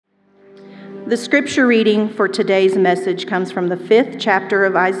The scripture reading for today's message comes from the 5th chapter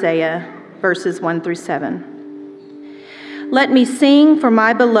of Isaiah, verses 1 through 7. Let me sing for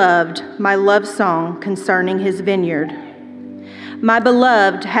my beloved my love song concerning his vineyard. My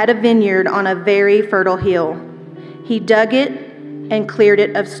beloved had a vineyard on a very fertile hill. He dug it and cleared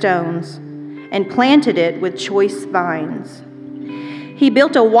it of stones and planted it with choice vines. He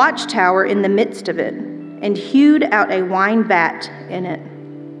built a watchtower in the midst of it and hewed out a wine vat in it.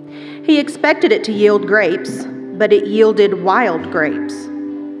 He expected it to yield grapes, but it yielded wild grapes.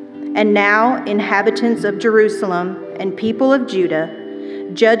 And now, inhabitants of Jerusalem and people of Judah,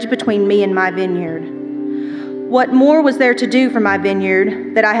 judge between me and my vineyard. What more was there to do for my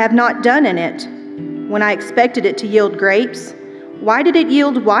vineyard that I have not done in it? When I expected it to yield grapes, why did it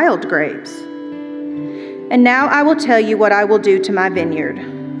yield wild grapes? And now I will tell you what I will do to my vineyard.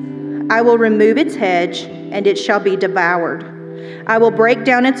 I will remove its hedge, and it shall be devoured. I will break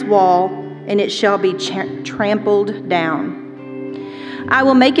down its wall, and it shall be trampled down. I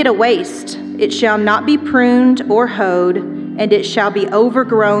will make it a waste. It shall not be pruned or hoed, and it shall be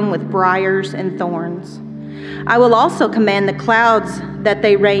overgrown with briars and thorns. I will also command the clouds that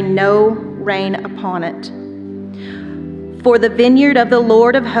they rain no rain upon it. For the vineyard of the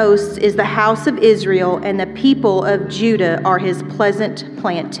Lord of hosts is the house of Israel, and the people of Judah are his pleasant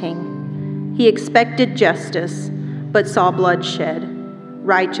planting. He expected justice, but saw bloodshed,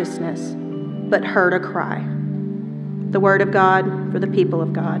 righteousness, but heard a cry. The word of God for the people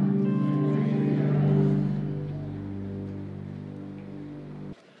of God.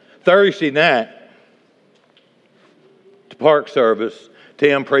 Thursday night, the park service,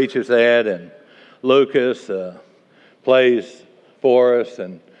 Tim preaches that, and Lucas plays for us,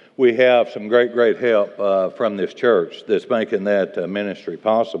 and we have some great help from this church that's making that ministry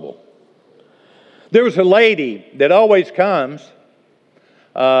possible. There's a lady that always comes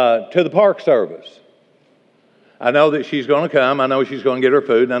to the park service. I know that she's going to come. I know she's going to get her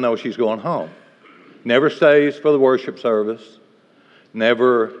food, and I know she's going home. Never stays for the worship service.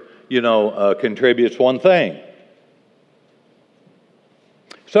 Never, contributes one thing.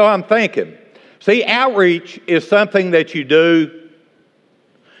 So I'm thinking, see, outreach is something that you do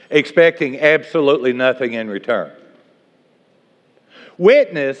expecting absolutely nothing in return.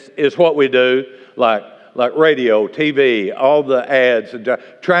 Witness is what we do, like radio, TV, all the ads, and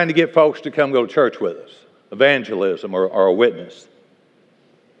trying to get folks to come go to church with us. Evangelism or a witness.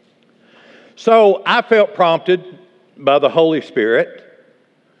 So I felt prompted by the Holy Spirit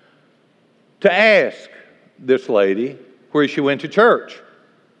to ask this lady where she went to church.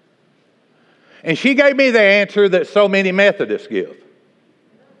 And she gave me the answer that so many Methodists give.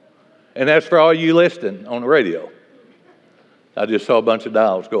 And that's for all you listening on the radio. I just saw a bunch of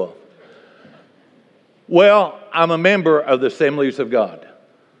dials go off. Well, I'm a member of the Assemblies of God.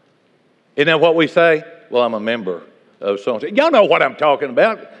 Isn't that what we say? Well, I'm a member of so-and-so. Y'all know what I'm talking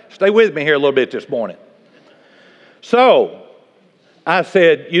about. Stay with me here a little bit this morning. So, I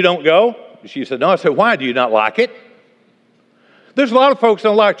said, you don't go? She said, no. I said, why? Do you not like it? There's a lot of folks that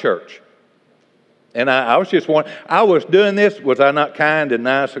don't like church. And I was just wondering, I was doing this, was I not kind and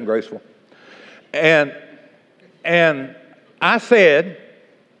nice and graceful? And I said,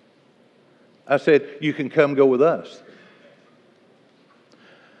 you can come go with us.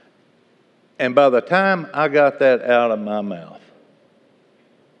 And by the time I got that out of my mouth,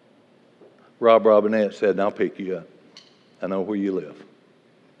 Rob Robinette said, I'll pick you up. I know where you live.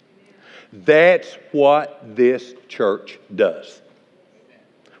 That's what this church does.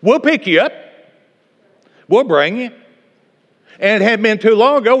 We'll pick you up. We'll bring you. And it hadn't been too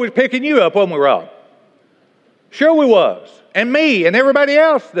long ago, we was picking you up, wasn't we, Rob? Sure we was. And me and everybody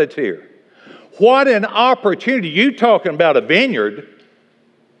else that's here. What an opportunity. You talking about a vineyard.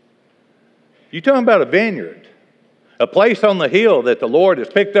 You talking about a vineyard. A place on the hill that the Lord has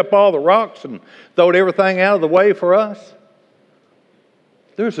picked up all the rocks and thrown everything out of the way for us.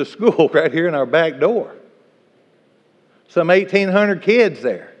 There's a school right here in our back door. Some 1,800 kids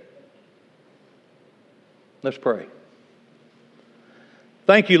there. Let's pray.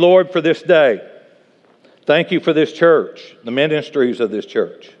 Thank you, Lord, for this day. Thank you for this church, the ministries of this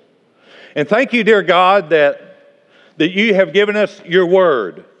church. And thank you, dear God, that you have given us your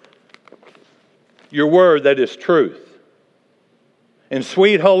word that is truth. And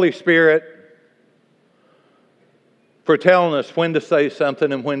sweet Holy Spirit, for telling us when to say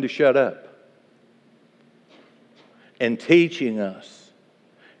something and when to shut up. And teaching us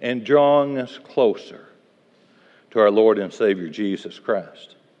and drawing us closer to our Lord and Savior, Jesus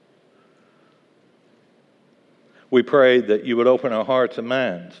Christ. We pray that you would open our hearts and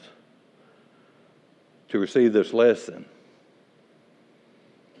minds to receive this lesson.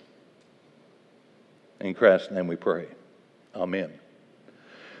 In Christ's name we pray. Amen.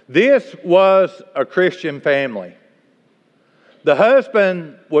 This was a Christian family. The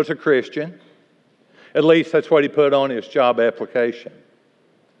husband was a Christian. At least that's what he put on his job application.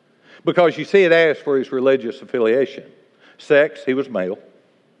 Because you see, it asked for his religious affiliation. Sex, he was male.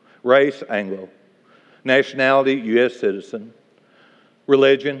 Race, Anglo. Nationality, U.S. citizen.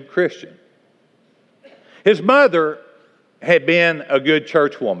 Religion, Christian. His mother had been a good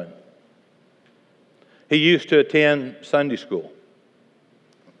church woman. He used to attend Sunday school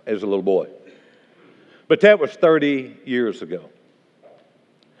as a little boy. But that was 30 years ago.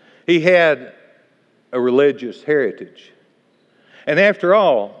 He had a religious heritage. And after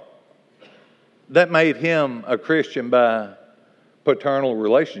all, that made him a Christian by paternal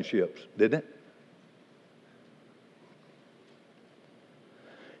relationships, didn't it?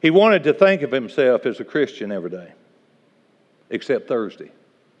 He wanted to think of himself as a Christian every day, except Thursday.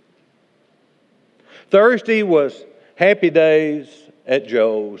 Thursday was happy days at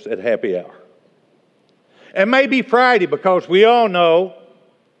Joe's at happy hour. And maybe Friday, because we all know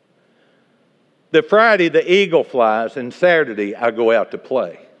that Friday the eagle flies and Saturday I go out to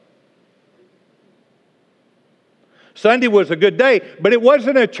play. Sunday was a good day, but it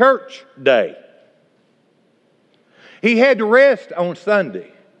wasn't a church day. He had to rest on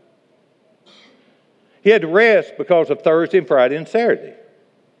Sunday. He had to rest because of Thursday and Friday and Saturday.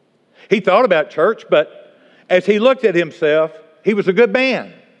 He thought about church, but as he looked at himself, he was a good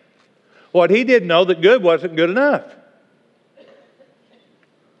man. What he didn't know, that good wasn't good enough.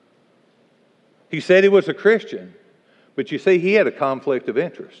 He said he was a Christian, but you see, he had a conflict of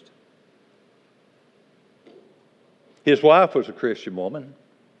interest. His wife was a Christian woman.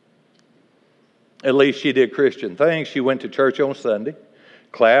 At least she did Christian things. She went to church on Sunday,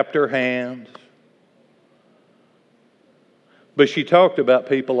 clapped her hands. But she talked about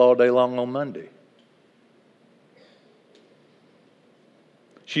people all day long on Monday.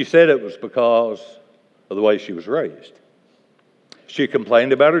 She said it was because of the way she was raised. She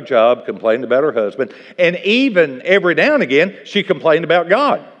complained about her job, complained about her husband, and even every now and again, she complained about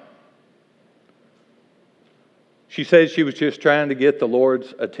God. She said she was just trying to get the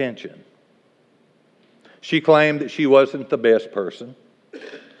Lord's attention. She claimed that she wasn't the best person,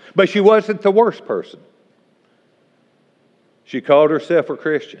 but she wasn't the worst person. She called herself a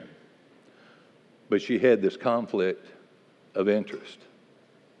Christian, but she had this conflict of interest.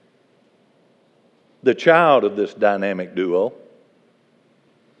 The child of this dynamic duo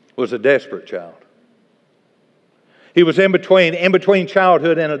was a desperate child. He was in between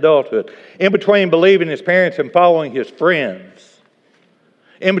childhood and adulthood, in between believing his parents and following his friends,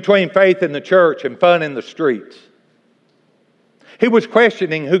 in between faith in the church and fun in the streets. He was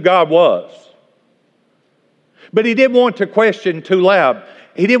questioning who God was. But he didn't want to question too loud.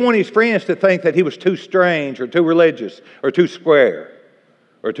 He didn't want his friends to think that he was too strange or too religious or too square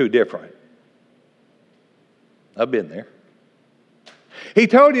or too different. I've been there. He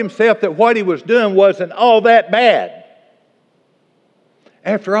told himself that what he was doing wasn't all that bad.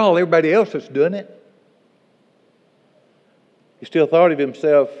 After all, everybody else is doing it. He still thought of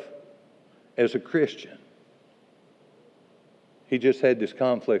himself as a Christian. He just had this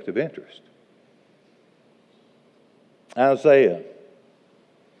conflict of interest. Isaiah,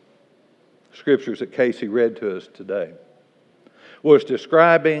 scriptures that Casey read to us today, was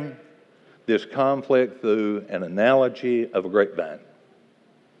describing this conflict through an analogy of a grapevine.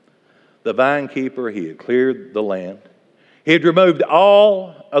 The vine keeper, he had cleared the land. He had removed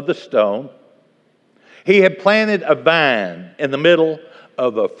all of the stone. He had planted a vine in the middle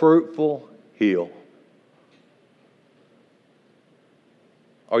of a fruitful hill.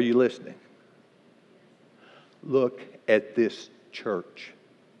 Are you listening? Look at this church.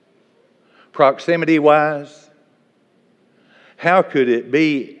 Proximity-wise, how could it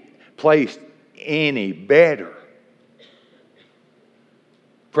be placed any better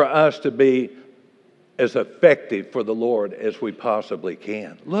for us to be as effective for the Lord as we possibly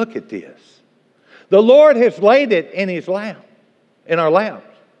can? Look at this. The Lord has laid it in His lap, in our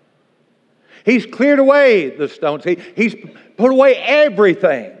laps. He's cleared away the stones. He's put away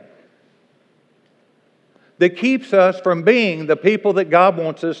everything that keeps us from being the people that God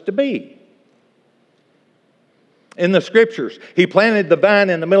wants us to be. In the scriptures, He planted the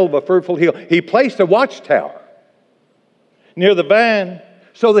vine in the middle of a fruitful hill. He placed a watchtower near the vine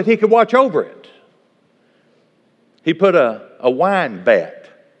so that He could watch over it. He put a wine vat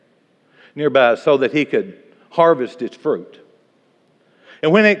nearby so that He could harvest its fruit.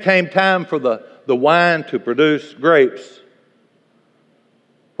 And when it came time for the wine to produce grapes,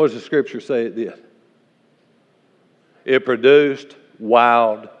 what does the scripture say it did? It produced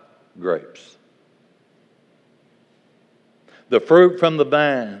wild grapes. the fruit from the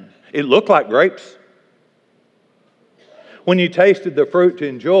vine. It looked like grapes. When you tasted the fruit to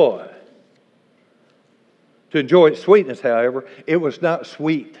enjoy its sweetness, however, it was not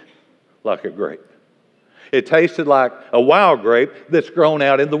sweet like a grape. It tasted like a wild grape that's grown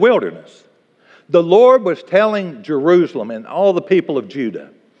out in the wilderness. The Lord was telling Jerusalem and all the people of Judah,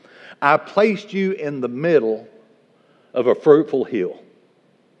 I placed you in the middle of a fruitful hill.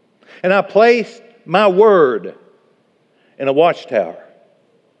 And I placed my word in a watchtower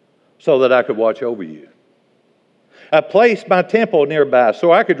so that I could watch over you. I placed my temple nearby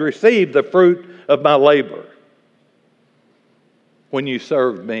so I could receive the fruit of my labor when you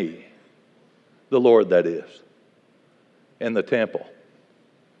served me, the Lord that is, in the temple.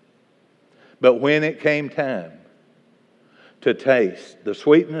 But when it came time to taste the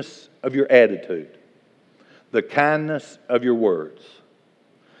sweetness of your attitude, the kindness of your words,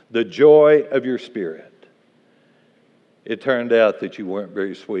 the joy of your spirit, it turned out that you weren't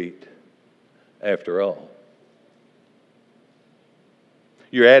very sweet after all.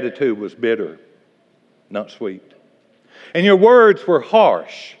 Your attitude was bitter, not sweet. And your words were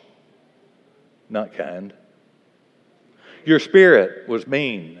harsh, not kind. Your spirit was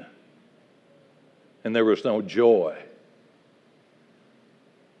mean, and there was no joy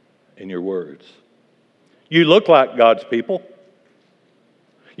in your words. You look like God's people.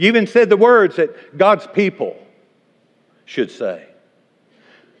 You even said the words that God's people should say.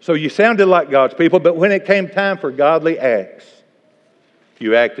 So you sounded like God's people, but when it came time for godly acts,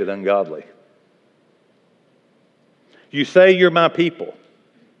 you acted ungodly. You say you're my people,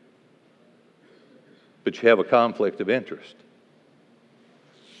 but you have a conflict of interest.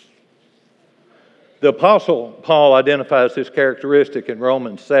 The Apostle Paul identifies this characteristic in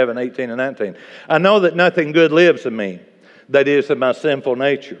Romans 7, 18 and 19. I know that nothing good lives in me, that is, in my sinful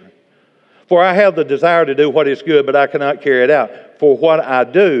nature. For I have the desire to do what is good, but I cannot carry it out. For what I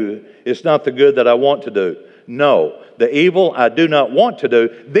do is not the good that I want to do. No, the evil I do not want to do,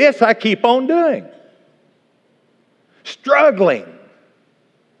 this I keep on doing. Struggling.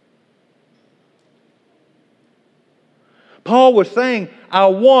 Paul was saying, I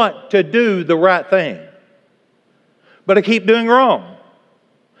want to do the right thing, but I keep doing wrong.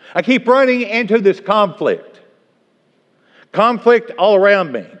 I keep running into this conflict. Conflict all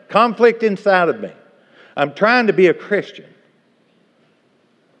around me. Conflict inside of me. I'm trying to be a Christian,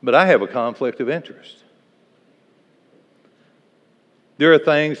 but I have a conflict of interest. There are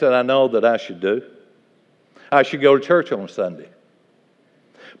things that I know that I should do. I should go to church on Sunday.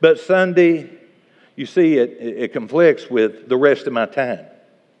 But Sunday, you see, it conflicts with the rest of my time.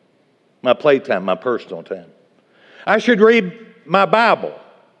 My playtime, my personal time. I should read my Bible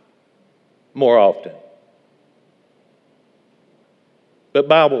more often. But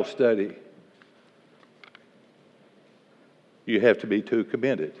Bible study, you have to be too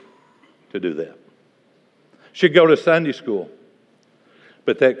committed to do that. Should go to Sunday school,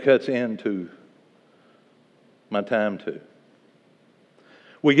 but that cuts into my time too.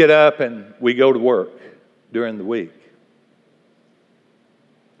 We get up and we go to work during the week.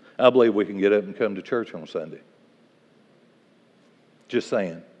 I believe we can get up and come to church on Sunday. Just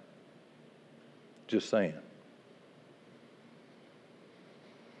saying. Just saying.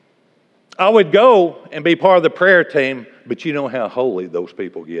 I would go and be part of the prayer team, but you know how holy those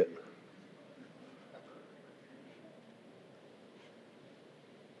people get.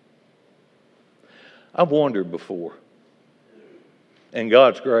 I've wondered before, and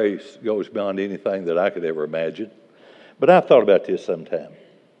God's grace goes beyond anything that I could ever imagine, but I've thought about this sometime.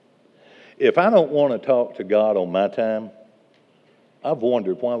 If I don't want to talk to God on my time, I've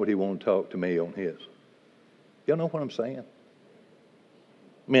wondered why would He want to talk to me on His? Y'all know what I'm saying?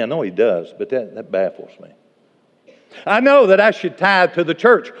 I mean, I know He does, but that baffles me. I know that I should tithe to the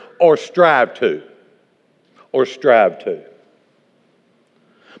church, or strive to.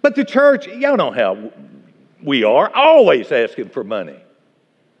 But the church, y'all know how we are, always asking for money.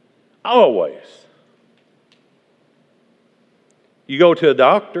 Always. You go to a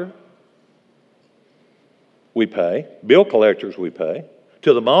doctor, we pay. Bill collectors, we pay.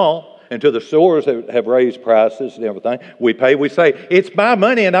 To the mall and to the stores that have raised prices and everything, we pay. We say, it's my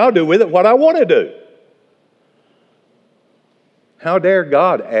money and I'll do with it what I want to do. How dare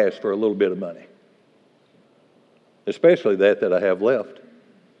God ask for a little bit of money? Especially that I have left.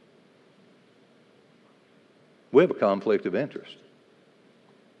 We have a conflict of interest.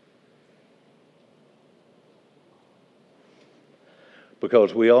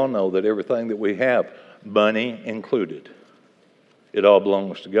 Because we all know that everything that we have, money included, it all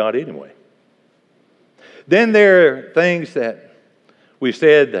belongs to God anyway. Then there are things that we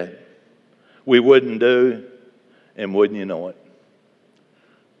said that we wouldn't do, and wouldn't you know it,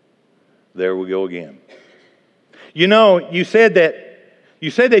 There we go again. You know, you said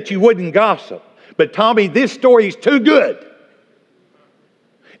that you wouldn't gossip. But Tommy, this story's too good.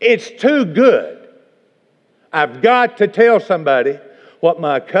 It's too good. I've got to tell somebody what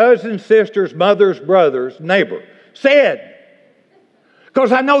my cousin, sister's, mother's, brother's neighbor said.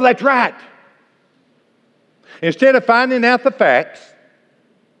 Because I know that's right. Instead of finding out the facts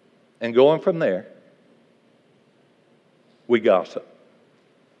and going from there, we gossip.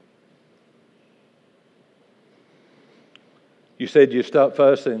 You said you stopped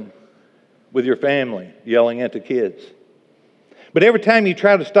fussing with your family, yelling at the kids. But every time you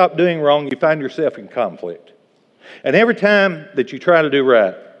try to stop doing wrong, you find yourself in conflict. And every time that you try to do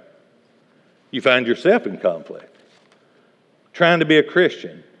right, you find yourself in conflict. Trying to be a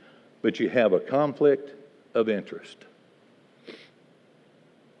Christian, but you have a conflict of interest.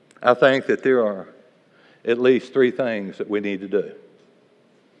 I think that there are at least 3 things that we need to do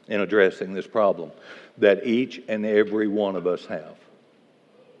in addressing this problem that each and every one of us have.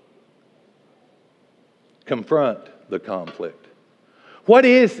 Confront the conflict. What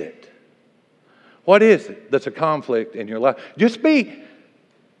is it? What is it that's a conflict in your life? Just be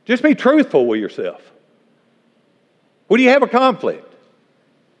truthful with yourself. When you have a conflict,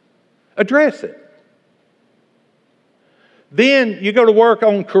 address it. Then you go to work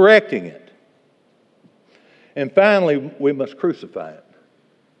on correcting it. And finally, we must crucify it.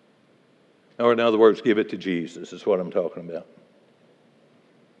 Or in other words, give it to Jesus, is what I'm talking about.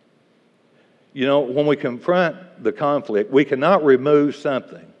 You know, when we confront the conflict, we cannot remove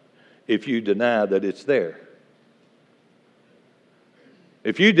something if you deny that it's there.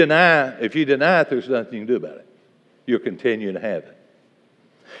 If you deny it, there's nothing you can do about it. You'll continue to have it.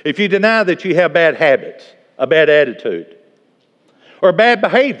 If you deny that you have bad habits, a bad attitude, or bad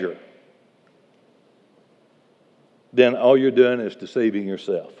behavior, then all you're doing is deceiving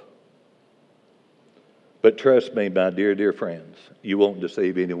yourself. But trust me, my dear, dear friends, you won't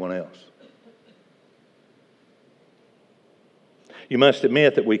deceive anyone else. You must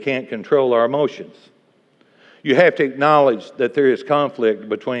admit that we can't control our emotions. You have to acknowledge that there is conflict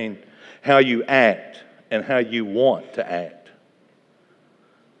between how you act and how you want to act.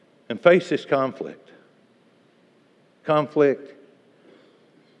 And face this conflict. Conflict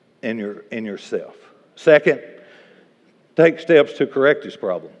in yourself. Second, take steps to correct this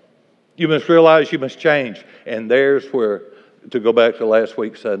problem. You must realize you must change. And there's where, to go back to last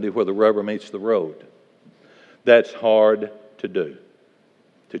week's Sunday, where the rubber meets the road. That's hard to do,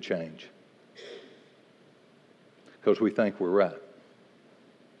 to change. Because we think we're right.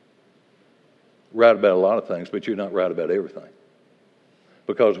 Right about a lot of things, but you're not right about everything.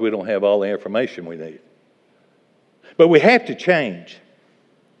 Because we don't have all the information we need. But we have to change.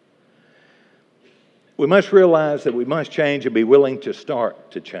 We must realize that we must change and be willing to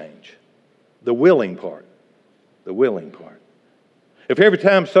start to change. The willing part. The willing part. If every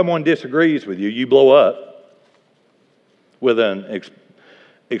time someone disagrees with you, you blow up with an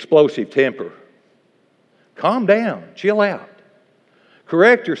explosive temper, calm down, chill out.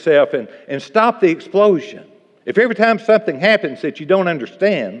 Correct yourself and stop the explosion. If every time something happens that you don't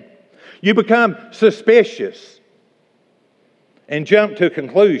understand, you become suspicious and jump to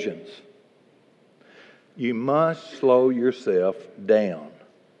conclusions, you must slow yourself down.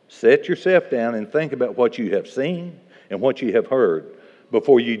 Set yourself down and think about what you have seen and what you have heard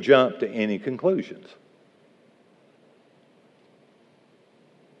before you jump to any conclusions.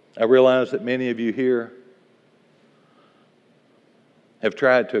 I realize that many of you here have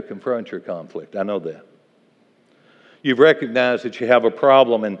tried to confront your conflict. I know that. You've recognized that you have a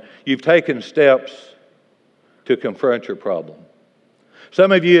problem and you've taken steps to confront your problem.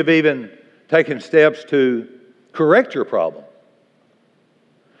 Some of you have even taken steps to correct your problem.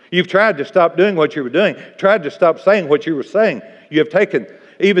 You've tried to stop doing what you were doing, tried to stop saying what you were saying. You have taken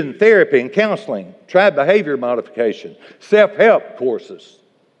even therapy and counseling, tried behavior modification, self-help courses.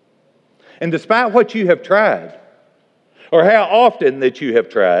 And despite what you have tried, or how often that you have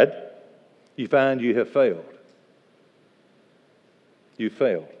tried, you find you have failed. You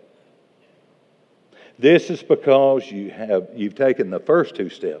failed. This is because you've taken the first 2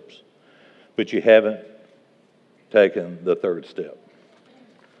 steps, but you haven't taken the 3rd step.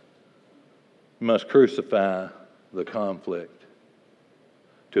 You must crucify the conflict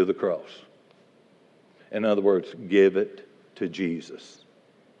to the cross. In other words, give it to Jesus.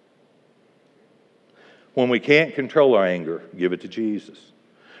 When we can't control our anger, give it to Jesus.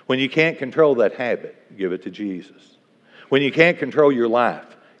 When you can't control that habit, give it to Jesus. When you can't control your life,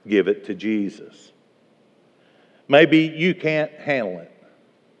 give it to Jesus. Maybe you can't handle it.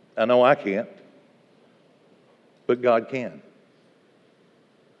 I know I can't. But God can.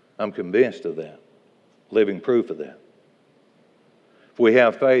 I'm convinced of that. Living proof of that. If we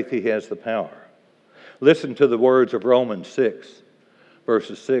have faith, He has the power. Listen to the words of Romans 6,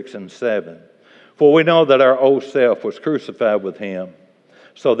 verses 6 and 7. For we know that our old self was crucified with Him,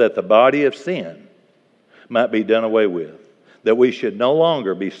 so that the body of sin might be done away with, that we should no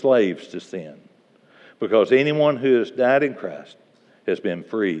longer be slaves to sin, because anyone who has died in Christ has been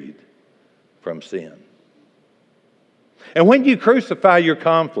freed from sin. And when you crucify your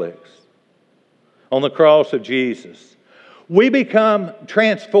conflicts on the cross of Jesus, we become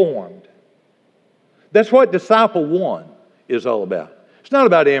transformed. That's what Disciple 1 is all about. It's not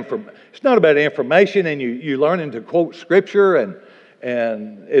about information and you learning to quote Scripture,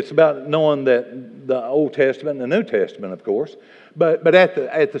 and it's about knowing that the Old Testament and the New Testament, of course. But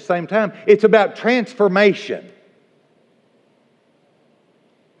at the same time, it's about transformation.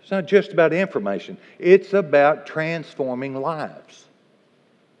 It's not just about information. It's about transforming lives.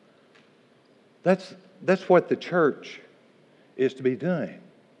 That's what the church is to be doing.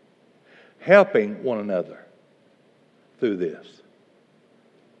 Helping one another through this.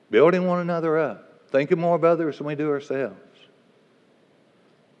 Building one another up. Thinking more of others than we do ourselves.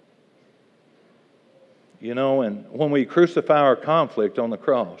 You know, and when we crucify our conflict on the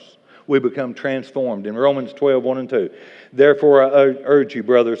cross, we become transformed. In Romans 12, 1 and 2. Therefore, I urge you,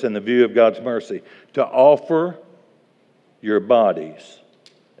 brothers, in the view of God's mercy, to offer your bodies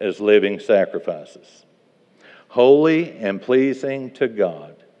as living sacrifices, holy and pleasing to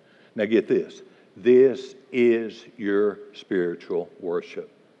God. Now get this. This is your spiritual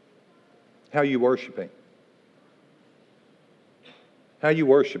worship. How are you worshiping? How are you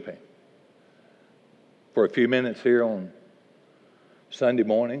worshiping? For a few minutes here on Sunday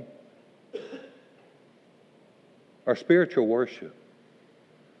morning. Our spiritual worship.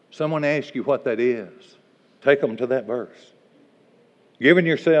 Someone asks you what that is. Take them to that verse. Giving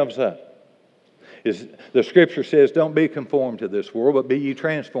yourselves up. The Scripture says, don't be conformed to this world, but be ye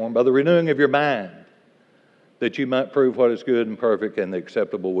transformed by the renewing of your mind, that you might prove what is good and perfect and the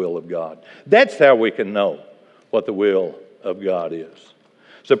acceptable will of God. That's how we can know what the will of God is.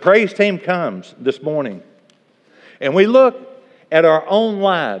 So praise team comes this morning, and we look at our own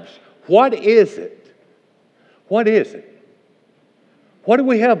lives. What is it? What is it? What do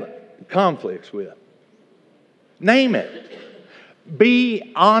we have conflicts with? Name it.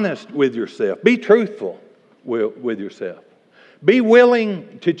 Be honest with yourself. Be truthful with yourself. Be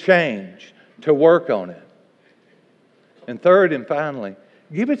willing to change, to work on it. And third and finally,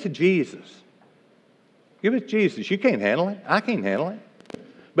 give it to Jesus. Give it to Jesus. You can't handle it. I can't handle it.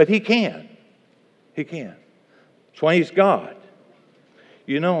 But He can. He can. That's why He's God.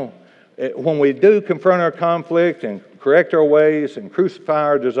 You know, when we do confront our conflict and correct our ways and crucify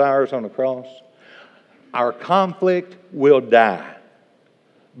our desires on the cross, our conflict will die,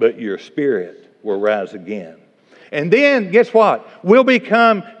 but your spirit will rise again. And then, guess what? We'll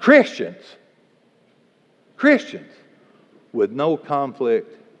become Christians. Christians with no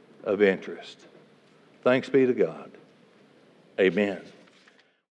conflict of interest. Thanks be to God. Amen.